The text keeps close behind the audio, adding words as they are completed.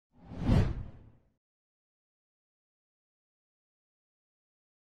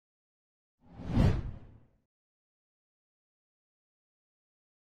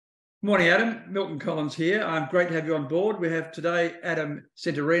Morning, Adam. Milton Collins here. Great to have you on board. We have today Adam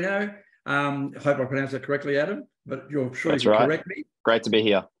CENTORRINO. I hope I pronounced that correctly, Adam, but you're sure That's you can right. correct me. Great to be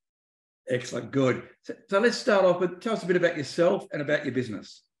here. Excellent, good. So let's start off with, tell us a bit about yourself and about your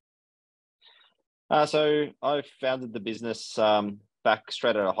business. So I founded the business back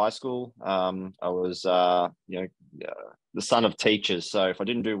straight out of high school. I was, the son of teachers. So if I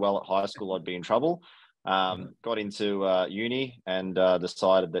didn't do well at high school, I'd be in trouble. Got into uni and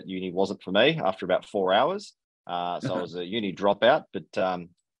decided that uni wasn't for me after about 4 hours. So I was a uni dropout, but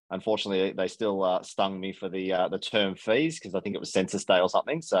unfortunately they still stung me for the term fees because I think it was census day or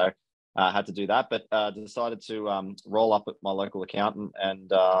something. So I had to do that, but decided to roll up at my local accountant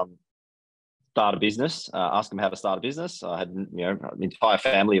and start a business, ask them how to start a business. I had, an entire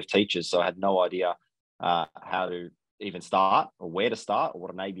family of teachers, so I had no idea how to even start or where to start or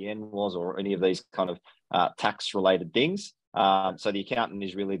what an ABN was or any of these kind of tax related things. So the accountant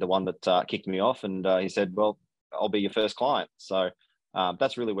is really the one that kicked me off, and he said, well, I'll be your first client. So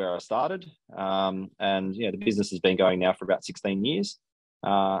that's really where I started. And the business has been going now for about 16 years.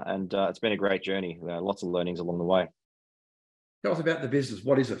 And it's been a great journey. Lots of learnings along the way. Tell us about the business.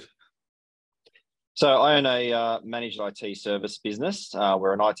 What is it? So I own a managed IT service business.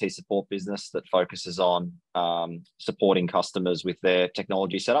 We're an IT support business that focuses on supporting customers with their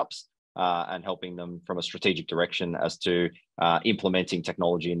technology setups and helping them from a strategic direction as to implementing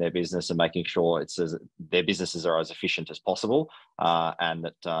technology in their business and making sure their businesses are as efficient as possible, and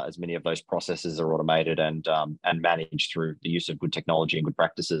that as many of those processes are automated and managed through the use of good technology and good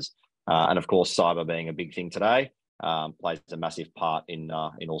practices. And of course, cyber being a big thing today plays a massive part in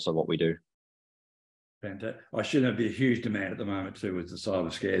also what we do. Fantastic. I assume there'd be a huge demand at the moment too with the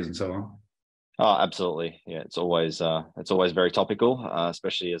cyber scares and so on. Oh, absolutely. Yeah, it's always very topical,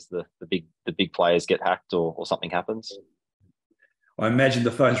 especially as the big players get hacked or something happens. I imagine the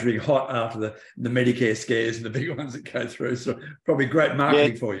phone's really hot after the Medicare scares and the big ones that go through. So probably great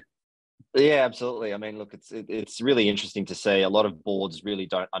marketing for you. Yeah, absolutely. I mean, look, it's really interesting to see. A lot of boards really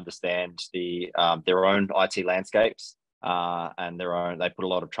don't understand their own IT landscapes and they put a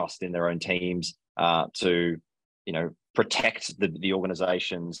lot of trust in their own teams to protect the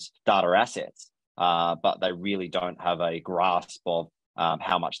organization's data assets, but they really don't have a grasp of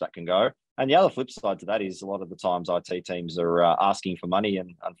how much that can go. And the other flip side to that is a lot of the times IT teams are asking for money,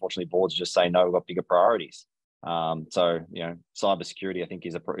 and unfortunately boards just say no, we've got bigger priorities. So cybersecurity I think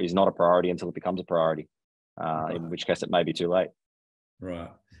is not a priority until it becomes a priority, right. In which case it may be too late. Right.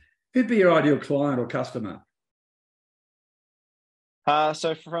 Who'd be your ideal client or customer?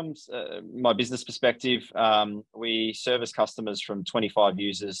 So from my business perspective, we service customers from 25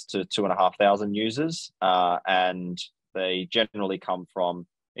 users to 2,500 users, and they generally come from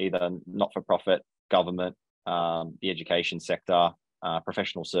either not-for-profit, government, the education sector,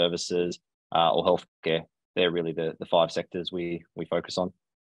 professional services, or healthcare. They're really the 5 sectors we focus on.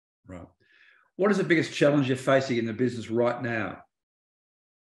 Right. What is the biggest challenge you're facing in the business right now?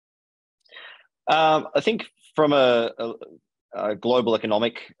 I think from a global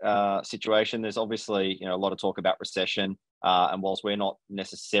economic situation, there's obviously a lot of talk about recession, and whilst we're not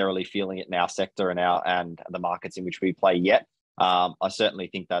necessarily feeling it in our sector and the markets in which we play yet, I certainly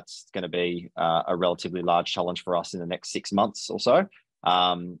think that's going to be a relatively large challenge for us in the next 6 months or so.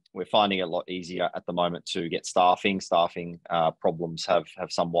 We're finding it a lot easier at the moment to get staffing problems have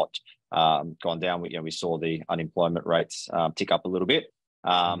somewhat gone down. We saw the unemployment rates tick up a little bit,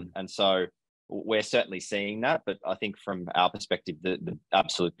 and so we're certainly seeing that. But I think from our perspective, the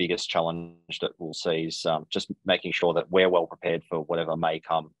absolute biggest challenge that we'll see is just making sure that we're well prepared for whatever may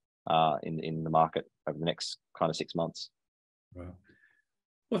come in the market over the next kind of 6 months. Right.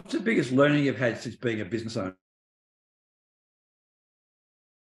 What's the biggest learning you've had since being a business owner?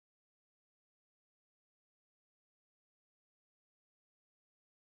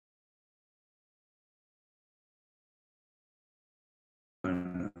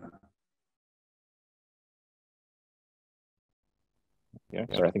 Yeah,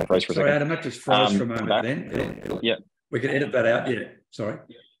 sorry, I think I froze for a second. Sorry, Adam, that just froze for a moment then. Yeah. We can edit that out. Yeah, sorry.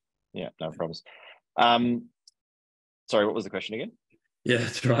 Yeah, no problems. Sorry, what was the question again? Yeah,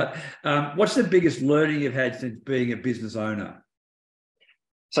 that's right. What's the biggest learning you've had since being a business owner?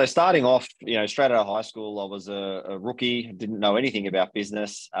 So starting off, straight out of high school, I was a rookie, didn't know anything about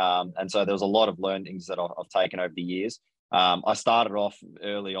business. And so there was a lot of learnings that I've taken over the years. I started off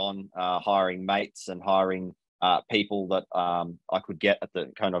early on hiring mates and hiring people that I could get at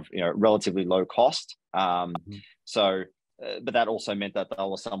the kind of relatively low cost. So, but that also meant that I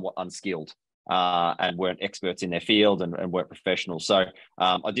was somewhat unskilled. and weren't experts in their field and weren't professionals. So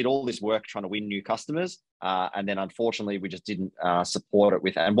I did all this work trying to win new customers. And then unfortunately, we just didn't support it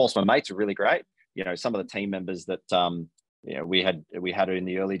with, and whilst my mates were really great, some of the team members that, we had it in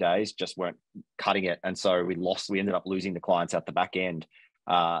the early days just weren't cutting it. And so we ended up losing the clients at the back end.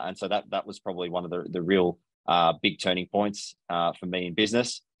 And so that was probably one of the real big turning points for me in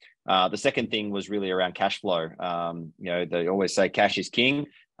business. The second thing was really around cash flow. They always say cash is king,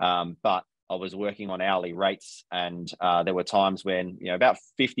 but I was working on hourly rates, and there were times when about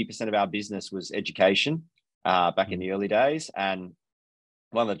 50% of our business was education back in the early days. And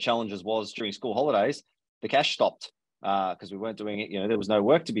one of the challenges was during school holidays, the cash stopped because we weren't doing it. There was no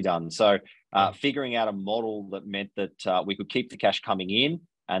work to be done. So figuring out a model that meant that we could keep the cash coming in,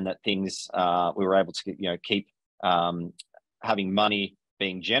 and that things we were able to keep having money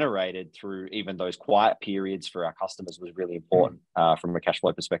being generated through even those quiet periods for our customers was really important from a cash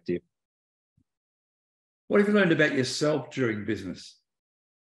flow perspective. What have you learned about yourself during business?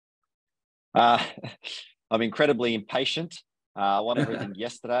 I'm incredibly impatient. I want everything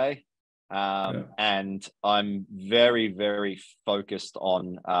yesterday. And I'm very, very focused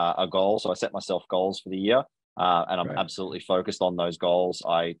on a goal. So I set myself goals for the year, and I'm absolutely focused on those goals.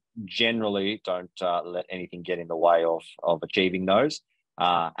 I generally don't let anything get in the way of achieving those.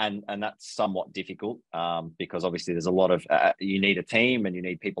 And that's somewhat difficult because obviously there's a lot of, you need a team and you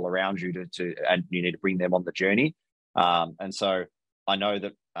need people around you and you need to bring them on the journey. And so I know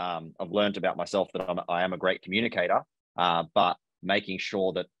that I've learned about myself that I am a great communicator, but making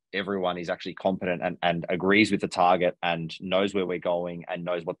sure that everyone is actually competent and agrees with the target and knows where we're going and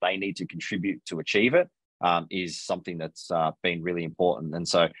knows what they need to contribute to achieve it is something that's been really important. And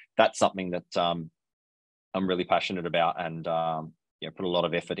so that's something that I'm really passionate about and put a lot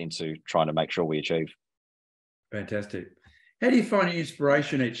of effort into trying to make sure we achieve. Fantastic. How do you find your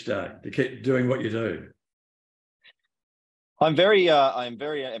inspiration each day to keep doing what you do? I'm very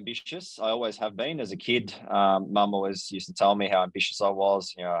ambitious. I always have been. As a kid, Mum always used to tell me how ambitious I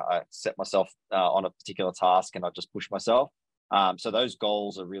was. I set myself on a particular task and I just push myself. So those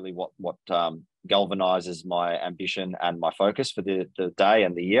goals are really what galvanizes my ambition and my focus for the day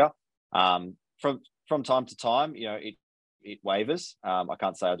and the year. From time to time, it wavers. I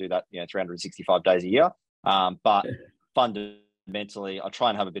can't say I do that 365 days a year, but fundamentally I try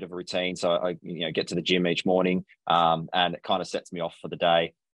and have a bit of a routine. So I get to the gym each morning, and it kind of sets me off for the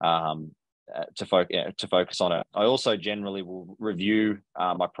day to focus on it. I also generally will review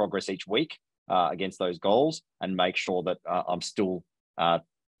my progress each week against those goals and make sure that I'm still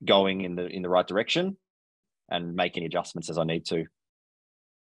going in the right direction and make any adjustments as I need to.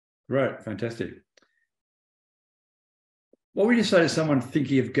 Right, fantastic. What would you say to someone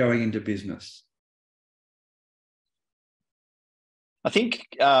thinking of going into business? I think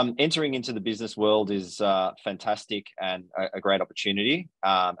entering into the business world is fantastic and a great opportunity.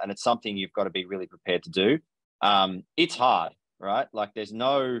 And it's something you've got to be really prepared to do. It's hard, right? Like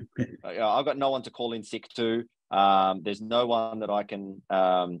I've got no one to call in sick to. There's no one that I can,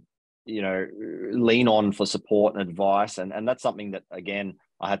 lean on for support and advice. And that's something that, again,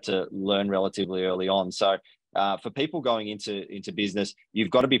 I had to learn relatively early on. So for people going into business,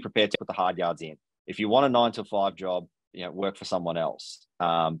 you've got to be prepared to put the hard yards in. If you want a 9-to-5 job, work for someone else,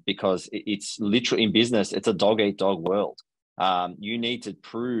 because it's literally in business, it's a dog-eat-dog world. You need to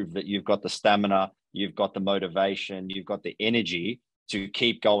prove that you've got the stamina, you've got the motivation, you've got the energy to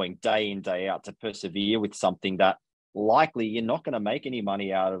keep going day in, day out, to persevere with something that likely you're not going to make any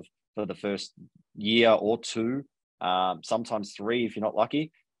money out of for the first year or two, sometimes 3 if you're not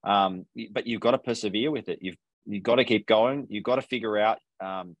lucky. But you've got to persevere with it. You've got to keep going. You've got to figure out,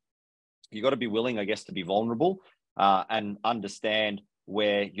 you've got to be willing, I guess, to be vulnerable and understand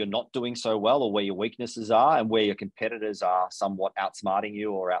where you're not doing so well or where your weaknesses are and where your competitors are somewhat outsmarting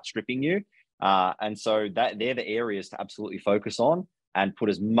you or outstripping you. And so they're the areas to absolutely focus on and put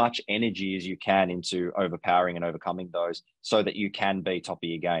as much energy as you can into overpowering and overcoming those so that you can be top of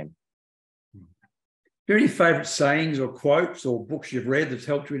your game. Are there any favourite sayings or quotes or books you've read that's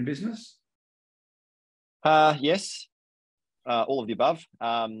helped you in business? Yes, all of the above.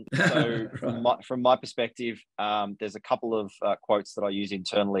 So Right. from my perspective, there's a couple of quotes that I use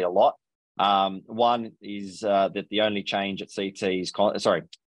internally a lot. One is that the only change at CT is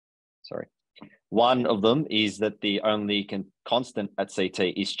one of them is that the only constant at CT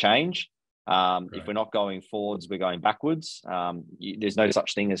is change. Right. If we're not going forwards, we're going backwards. There's no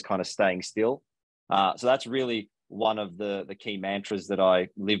such thing as kind of staying still. So that's really one of the key mantras that I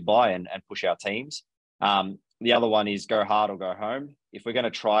live by and push our teams. The other one is go hard or go home. If we're going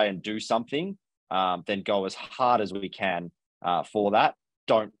to try and do something, then go as hard as we can for that.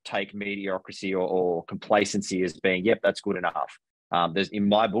 don't take mediocrity or complacency as being, yep, that's good enough. In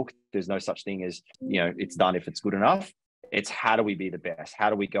my book, there's no such thing as, it's done if it's good enough. It's how do we be the best? How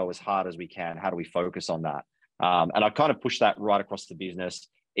do we go as hard as we can? How do we focus on that? And I kind of push that right across the business,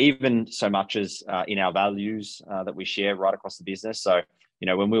 even so much as in our values that we share right across the business. So,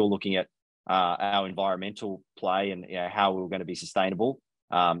 when we were looking at our environmental play and how we were going to be sustainable,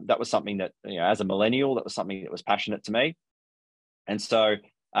 that was something that, as a millennial, that was something that was passionate to me. And so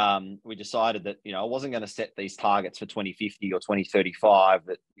we decided that, I wasn't going to set these targets for 2050 or 2035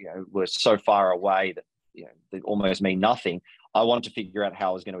 that, were so far away that, they almost mean nothing. I wanted to figure out how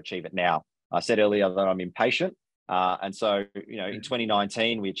I was going to achieve it now. I said earlier that I'm impatient. And so, in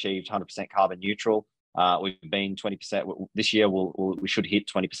 2019, we achieved 100% carbon neutral. We've been 20%. This year, we should hit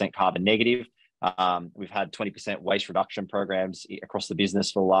 20% carbon negative. We've had 20% waste reduction programs across the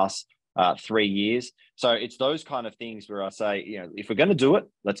business for the last 3 years. So it's those kind of things where I say, if we're going to do it,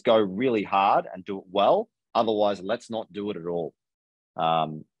 let's go really hard and do it well. Otherwise, let's not do it at all.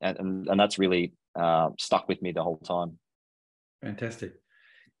 And that's really stuck with me the whole time. Fantastic.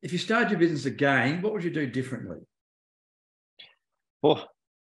 If you started your business again, what would you do differently? Oh,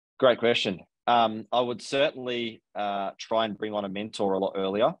 great question. I would certainly try and bring on a mentor a lot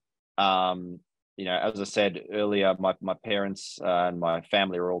earlier. As I said earlier, my parents and my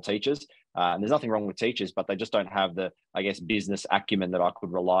family are all teachers, and there's nothing wrong with teachers, but they just don't have the, business acumen that I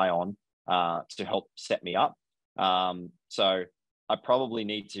could rely on to help set me up. So I probably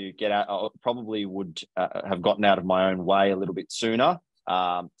need to get out. I probably would have gotten out of my own way a little bit sooner,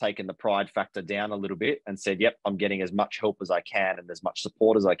 taken the pride factor down a little bit and said, yep, I'm getting as much help as I can and as much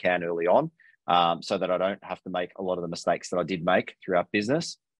support as I can early on, so that I don't have to make a lot of the mistakes that I did make throughout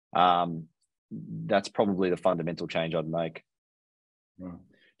business. That's probably the fundamental change I'd make. Right.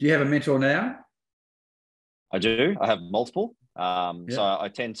 Do you have a mentor now? I do. I have multiple. So I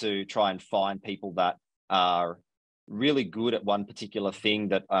tend to try and find people that are really good at one particular thing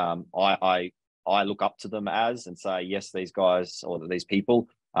that I look up to them as, and say, yes, these guys or these people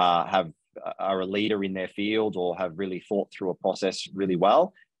are a leader in their field or have really thought through a process really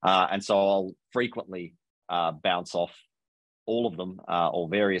well. And so I'll frequently bounce off all of them or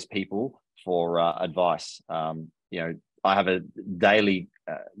various people for advice. I have a daily,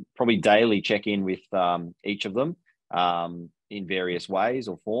 probably daily check-in with each of them in various ways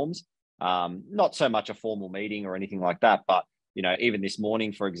or forms. Not so much a formal meeting or anything like that, but even this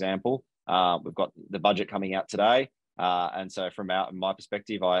morning, for example, we've got the budget coming out today. And so from my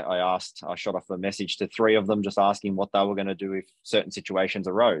perspective, I shot off a message to 3 of them just asking what they were going to do if certain situations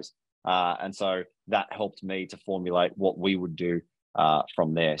arose. And so that helped me to formulate what we would do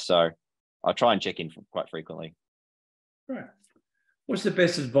from there. So I try and check in quite frequently. Right. What's the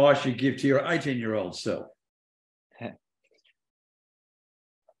best advice you give to your 18-year-old self?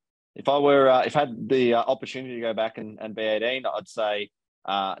 If I had the opportunity to go back and be 18, I'd say,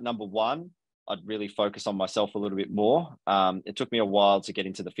 number one, I'd really focus on myself a little bit more. It took me a while to get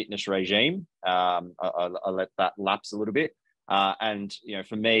into the fitness regime. I let that lapse a little bit. And,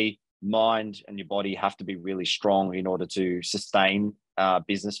 for me, mind and your body have to be really strong in order to sustain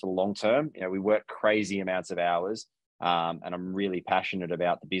business for the long term. We work crazy amounts of hours, and I'm really passionate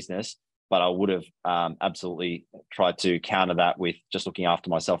about the business, but I would have absolutely tried to counter that with just looking after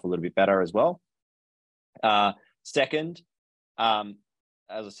myself a little bit better as well. Second,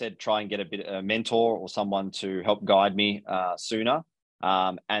 as I said, try and get a mentor or someone to help guide me sooner.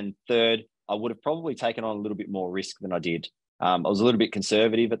 And third, I would have probably taken on a little bit more risk than I did. I was a little bit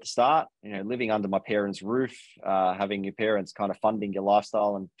conservative at the start, living under my parents' roof, having your parents kind of funding your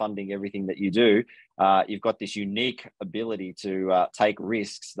lifestyle and funding everything that you do. You've got this unique ability to take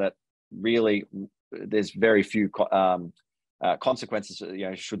risks that really there's very few consequences,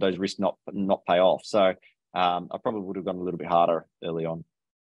 should those risks not pay off. So I probably would have gone a little bit harder early on.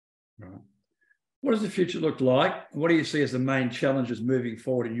 Right. What does the future look like? What do you see as the main challenges moving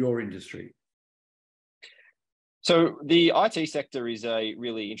forward in your industry? So the IT sector is a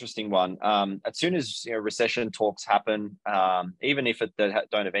really interesting one. As soon as recession talks happen, even if they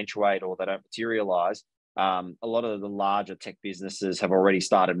don't eventuate or they don't materialize, a lot of the larger tech businesses have already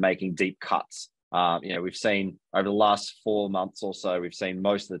started making deep cuts. We've seen over the last 4 months or so, we've seen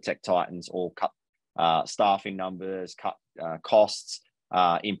most of the tech titans all cut staffing numbers, cut costs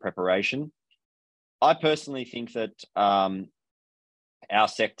in preparation. I personally think that our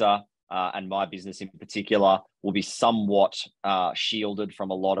sector and my business in particular will be somewhat shielded from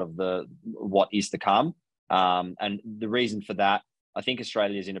a lot of what is to come. And the reason for that, I think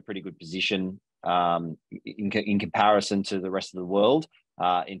Australia is in a pretty good position in comparison to the rest of the world.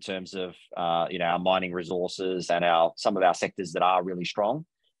 in terms of our mining resources and some of our sectors that are really strong.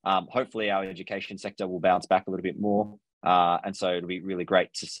 Hopefully our education sector will bounce back a little bit more. And so it'll be really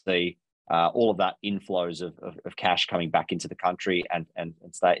great to see all of that inflows of cash coming back into the country and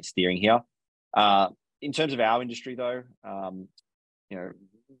steering here. In terms of our industry, though,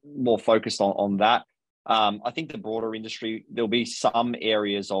 more focused on that. I think the broader industry, there'll be some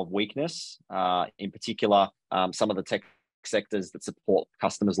areas of weakness, in particular, some of the tech sectors that support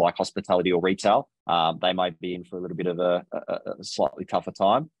customers like hospitality or retail. They might be in for a little bit of a slightly tougher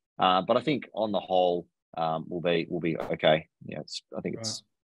time. But I think on the whole, we'll be okay. Yeah, I think it's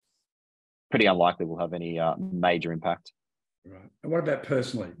pretty unlikely we'll have any major impact. Right. And what about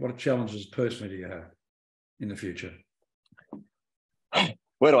personally? What challenges personally do you have in the future?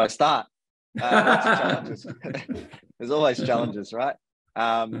 Where do I start? Lots of challenges. There's always challenges, right?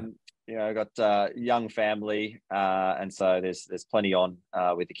 I've got a young family, and so there's plenty on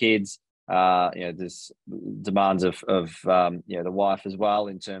with the kids. There's demands of the wife as well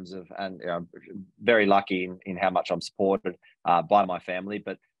in terms of, and very lucky in how much I'm supported by my family.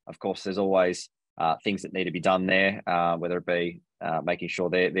 But of course, there's always things that need to be done there, whether it be making sure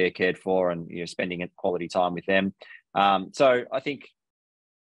they're cared for and spending quality time with them. So I think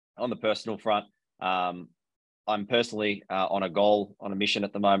on the personal front, I'm personally on a mission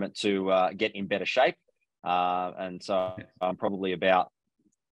at the moment to get in better shape. And so I'm probably about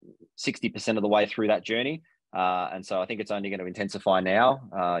 60% of the way through that journey. And so I think it's only going to intensify now.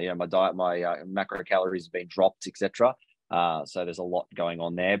 My diet, my macro calories have been dropped, etc. So there's a lot going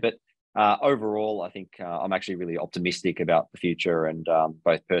on there. But overall, I think I'm actually really optimistic about the future, and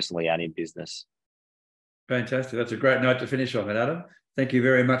both personally and in business. Fantastic. That's a great note to finish on, Adam. Thank you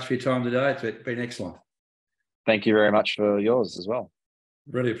very much for your time today. It's been excellent. Thank you very much for yours as well.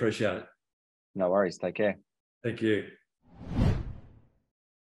 Really appreciate it. No worries. Take care. Thank you.